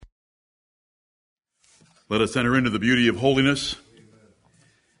Let us enter into the beauty of holiness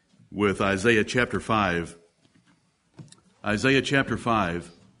with Isaiah chapter 5. Isaiah chapter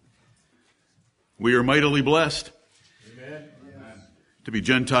 5. We are mightily blessed to be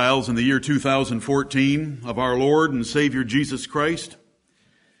Gentiles in the year 2014 of our Lord and Savior Jesus Christ,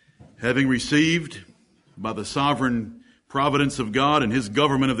 having received by the sovereign providence of God and His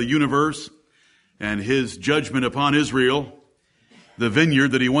government of the universe and His judgment upon Israel, the vineyard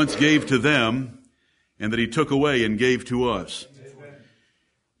that He once gave to them and that He took away and gave to us. Amen.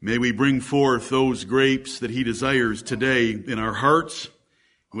 May we bring forth those grapes that He desires today in our hearts,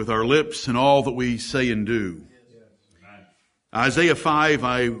 with our lips, and all that we say and do. Amen. Isaiah 5,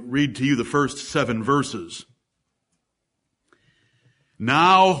 I read to you the first 7 verses.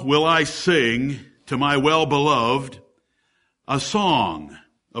 Now will I sing to my well-beloved a song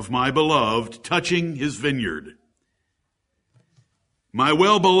of my beloved touching his vineyard. My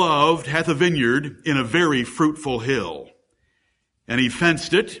well-beloved hath a vineyard in a very fruitful hill, and he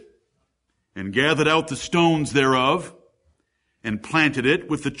fenced it, and gathered out the stones thereof, and planted it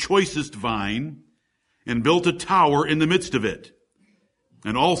with the choicest vine, and built a tower in the midst of it,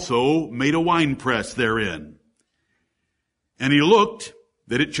 and also made a winepress therein. And he looked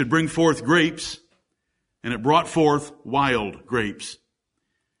that it should bring forth grapes, and it brought forth wild grapes.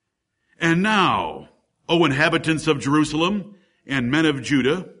 And now, O inhabitants of Jerusalem, and men of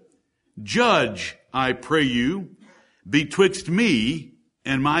Judah, judge, I pray you, betwixt me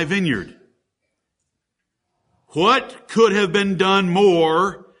and my vineyard. What could have been done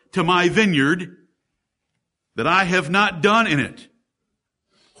more to my vineyard that I have not done in it?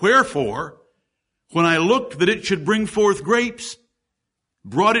 Wherefore, when I looked that it should bring forth grapes,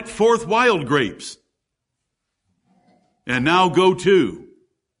 brought it forth wild grapes. And now go to.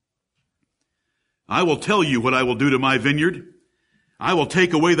 I will tell you what I will do to my vineyard. I will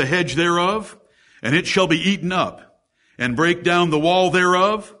take away the hedge thereof, and it shall be eaten up, and break down the wall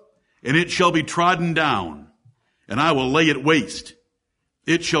thereof, and it shall be trodden down, and I will lay it waste.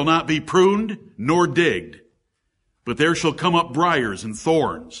 It shall not be pruned nor digged, but there shall come up briars and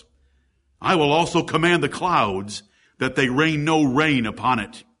thorns. I will also command the clouds that they rain no rain upon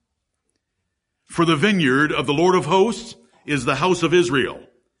it. For the vineyard of the Lord of hosts is the house of Israel,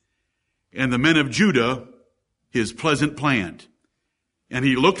 and the men of Judah his pleasant plant. And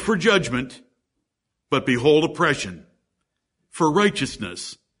he looked for judgment, but behold oppression, for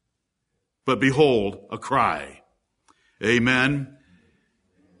righteousness, but behold a cry. Amen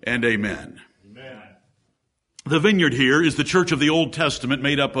and amen. Amen. The vineyard here is the church of the Old Testament,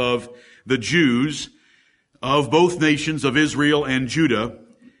 made up of the Jews of both nations of Israel and Judah.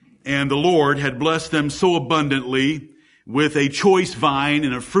 And the Lord had blessed them so abundantly with a choice vine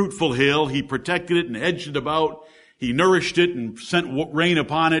and a fruitful hill. He protected it and hedged it about. He nourished it and sent rain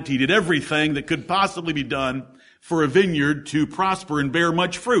upon it. He did everything that could possibly be done for a vineyard to prosper and bear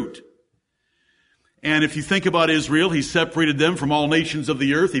much fruit. And if you think about Israel, He separated them from all nations of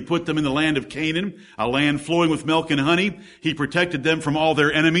the earth. He put them in the land of Canaan, a land flowing with milk and honey. He protected them from all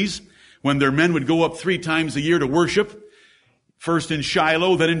their enemies. When their men would go up 3 times a year to worship, first in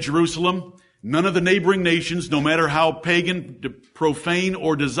Shiloh, then in Jerusalem, none of the neighboring nations, no matter how pagan, profane,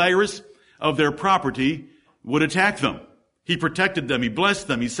 or desirous of their property, would attack them. He protected them. He blessed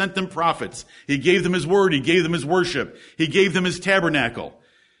them. He sent them prophets. He gave them His word. He gave them His worship. He gave them His tabernacle.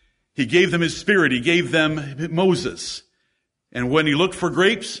 He gave them His Spirit. He gave them Moses. And when He looked for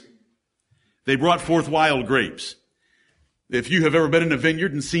grapes, they brought forth wild grapes. If you have ever been in a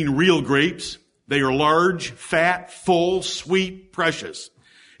vineyard and seen real grapes, they are large, fat, full, sweet, precious.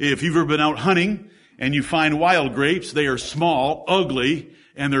 If you've ever been out hunting and you find wild grapes, they are small, ugly,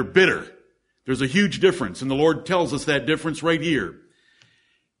 and they're bitter. There's a huge difference, and the Lord tells us that difference right here.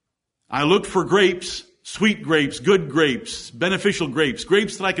 I looked for grapes, sweet grapes, good grapes, beneficial grapes,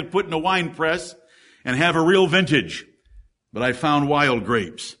 grapes that I could put in a wine press and have a real vintage. But I found wild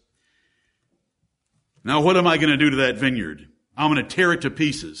grapes. Now what am I going to do to that vineyard? I'm going to tear it to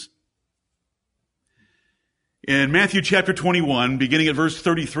pieces. In Matthew chapter 21, beginning at verse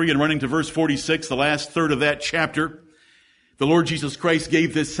 33 and running to verse 46, the last third of that chapter, the Lord Jesus Christ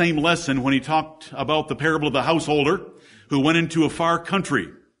gave this same lesson when He talked about the parable of the householder who went into a far country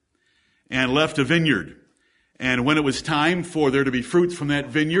and left a vineyard. And when it was time for there to be fruits from that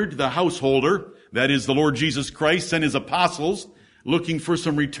vineyard, the householder, that is the Lord Jesus Christ, sent His apostles looking for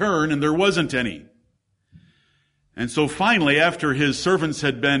some return, and there wasn't any. And so finally, after His servants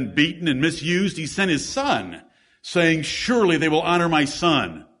had been beaten and misused, He sent His Son, saying, surely they will honor my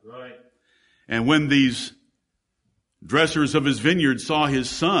Son. Right. And when these dressers of His vineyard saw His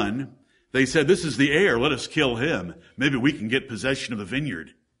Son, they said, this is the heir, let us kill him. Maybe we can get possession of the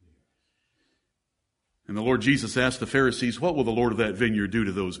vineyard. And the Lord Jesus asked the Pharisees, what will the Lord of that vineyard do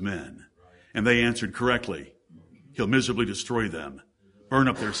to those men? And they answered correctly, He'll miserably destroy them, burn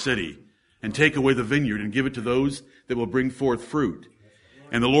up their city, and take away the vineyard and give it to those that will bring forth fruit.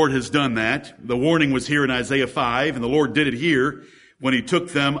 And the Lord has done that. The warning was here in Isaiah 5, and the Lord did it here when He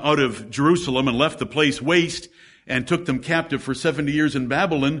took them out of Jerusalem and left the place waste and took them captive for 70 years in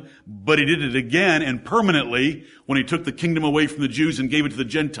Babylon. But He did it again and permanently when He took the kingdom away from the Jews and gave it to the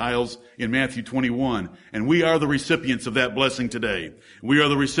Gentiles in Matthew 21. And we are the recipients of that blessing today. We are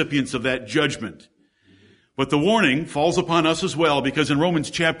the recipients of that judgment. But the warning falls upon us as well, because in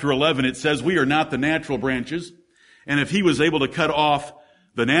Romans chapter 11 it says we are not the natural branches. And if He was able to cut off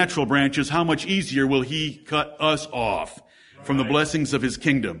the natural branches, how much easier will He cut us off from the blessings of His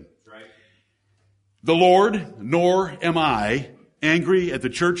kingdom? The Lord, nor am I angry at the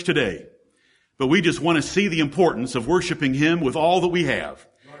church today, but we just want to see the importance of worshiping Him with all that we have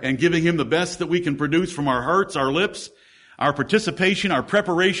and giving Him the best that we can produce from our hearts, our lips, our participation, our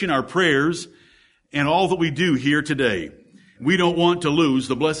preparation, our prayers, and all that we do here today. We don't want to lose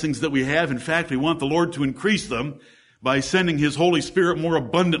the blessings that we have. In fact, we want the Lord to increase them by sending His Holy Spirit more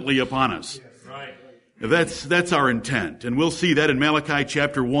abundantly upon us. That's our intent. And we'll see that in Malachi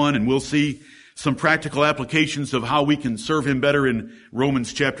chapter 1, and we'll see some practical applications of how we can serve Him better in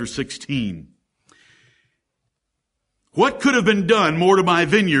Romans chapter 16. What could have been done more to my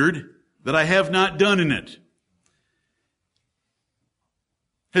vineyard that I have not done in it?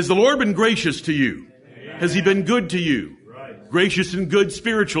 Has the Lord been gracious to you? Amen. Has He been good to you? Right. Gracious and good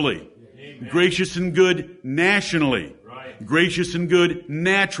spiritually. Amen. Gracious and good nationally. Right. Gracious and good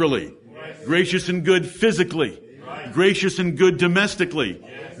naturally. Yes. Gracious and good physically. Right. Gracious and good domestically.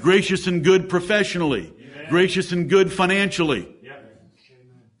 Yes. Gracious and good professionally. Amen. Gracious and good financially. Yep.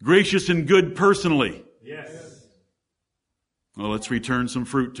 Gracious and good personally. Yes. Well, let's return some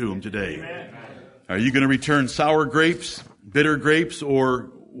fruit to Him today. Amen. Are you going to return sour grapes, bitter grapes,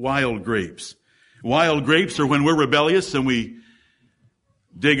 or wild grapes? Wild grapes are when we're rebellious and we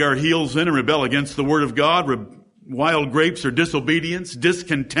dig our heels in and rebel against the Word of God. Wild grapes are disobedience,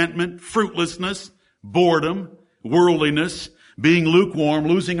 discontentment, fruitlessness, boredom, worldliness, being lukewarm,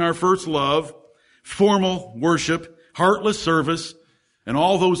 losing our first love, formal worship, heartless service, and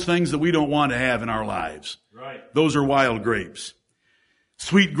all those things that we don't want to have in our lives. Right. Those are wild grapes.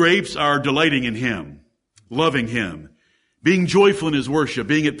 Sweet grapes are delighting in Him, loving Him, being joyful in His worship,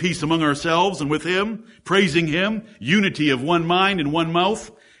 being at peace among ourselves and with Him, praising Him, unity of one mind and one mouth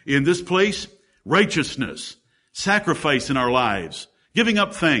in this place, righteousness, sacrifice in our lives, giving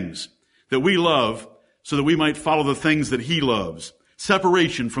up things that we love so that we might follow the things that He loves,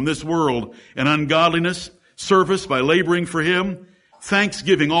 separation from this world and ungodliness, service by laboring for Him,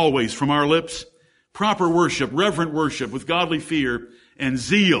 thanksgiving always from our lips, proper worship, reverent worship with godly fear, and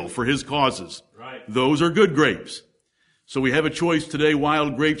zeal for His causes. Right. Those are good grapes. So we have a choice today,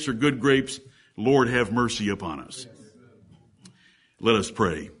 wild grapes or good grapes. Lord, have mercy upon us. Let us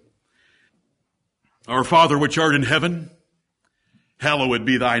pray. Our Father which art in heaven, hallowed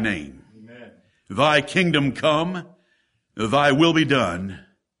be Thy name. Amen. Thy kingdom come, Thy will be done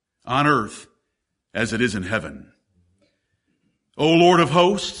on earth as it is in heaven. O Lord of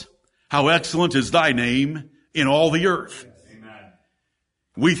hosts, how excellent is Thy name in all the earth. Amen.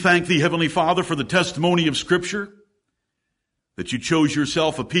 We thank Thee, Heavenly Father, for the testimony of Scripture, that You chose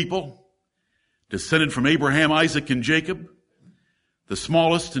Yourself a people, descended from Abraham, Isaac, and Jacob, the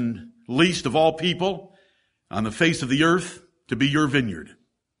smallest and least of all people on the face of the earth, to be Your vineyard.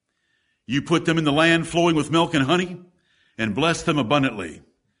 You put them in the land flowing with milk and honey and blessed them abundantly,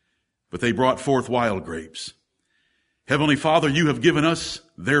 but they brought forth wild grapes. Heavenly Father, You have given us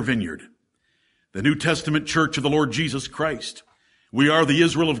their vineyard, the New Testament church of the Lord Jesus Christ. We are the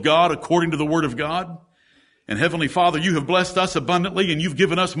Israel of God according to the Word of God. And Heavenly Father, You have blessed us abundantly, and You've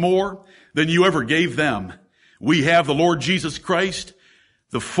given us more than You ever gave them. We have the Lord Jesus Christ,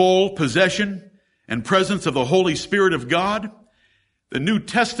 the full possession and presence of the Holy Spirit of God, the New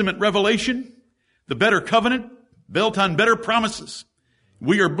Testament revelation, the better covenant built on better promises.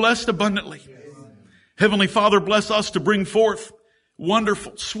 We are blessed abundantly. Heavenly Father, bless us to bring forth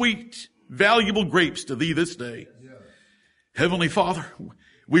wonderful, sweet, valuable grapes to Thee this day. Heavenly Father,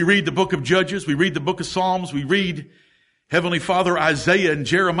 we read the book of Judges, we read the book of Psalms, we read, Heavenly Father, Isaiah and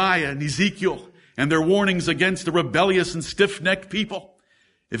Jeremiah and Ezekiel and their warnings against the rebellious and stiff-necked people.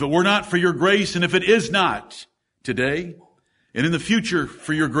 If it were not for Your grace, and if it is not today and in the future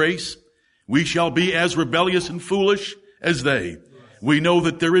for Your grace, we shall be as rebellious and foolish as they. We know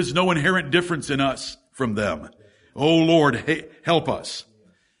that there is no inherent difference in us from them. Oh Lord, help us.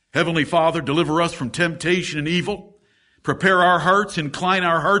 Heavenly Father, deliver us from temptation and evil. Prepare our hearts, incline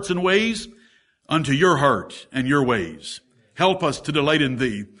our hearts and ways unto your heart and your ways. Help us to delight in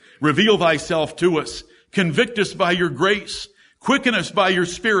thee. Reveal thyself to us. Convict us by your grace. Quicken us by your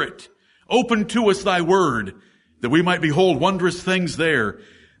Spirit. Open to us thy word, that we might behold wondrous things there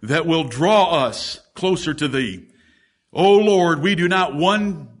that will draw us closer to thee. O Lord, we do not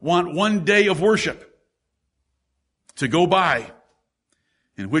want one day of worship to go by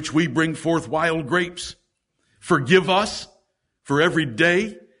in which we bring forth wild grapes. Forgive us for every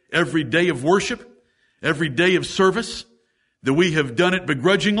day of worship, every day of service, that we have done it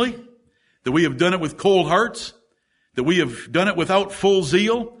begrudgingly, that we have done it with cold hearts, that we have done it without full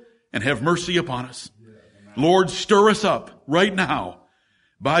zeal, and have mercy upon us. Lord, stir us up right now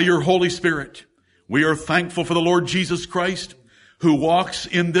by your Holy Spirit. We are thankful for the Lord Jesus Christ, who walks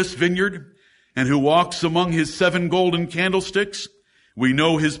in this vineyard and who walks among his 7 golden candlesticks. We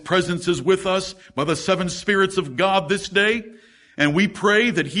know his presence is with us by the 7 spirits of God this day, and we pray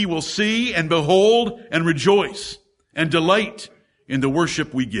that he will see and behold and rejoice and delight in the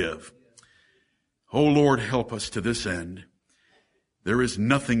worship we give. O Lord, help us to this end. There is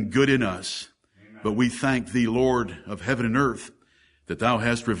nothing good in us, but we thank thee, Lord of heaven and earth, that thou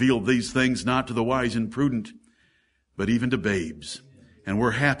hast revealed these things not to the wise and prudent, but even to babes. And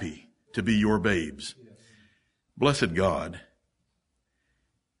we're happy to be your babes. Blessed God,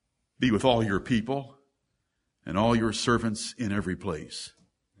 be with all your people and all your servants in every place.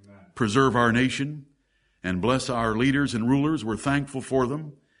 Amen. Preserve our nation and bless our leaders and rulers. We're thankful for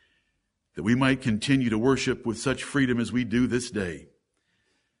them, that we might continue to worship with such freedom as we do this day.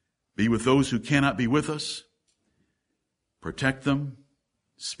 Be with those who cannot be with us. Protect them,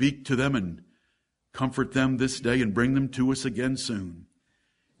 speak to them, and comfort them this day, and bring them to us again soon.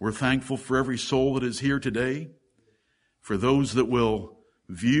 We're thankful for every soul that is here today, for those that will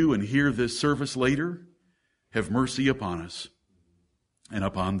view and hear this service later. Have mercy upon us and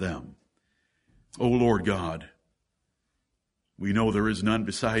upon them. O Lord God, we know there is none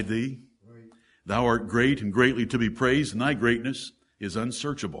beside thee. Thou art great and greatly to be praised, and thy greatness is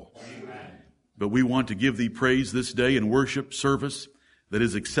unsearchable. Amen. But we want to give thee praise this day in worship service that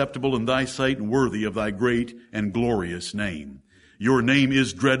is acceptable in thy sight and worthy of thy great and glorious name. Your name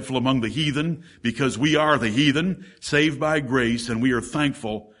is dreadful among the heathen, because we are the heathen, saved by grace, and we are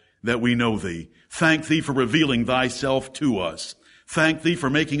thankful that we know thee. Thank thee for revealing thyself to us. Thank thee for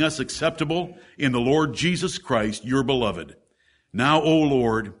making us acceptable in the Lord Jesus Christ, your beloved. Now, O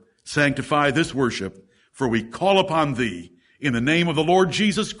Lord, sanctify this worship, for we call upon thee in the name of the Lord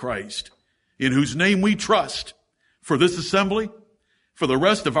Jesus Christ, in whose name we trust, for this assembly, for the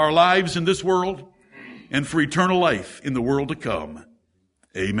rest of our lives in this world, and for eternal life in the world to come.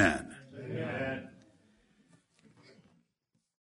 Amen. Amen.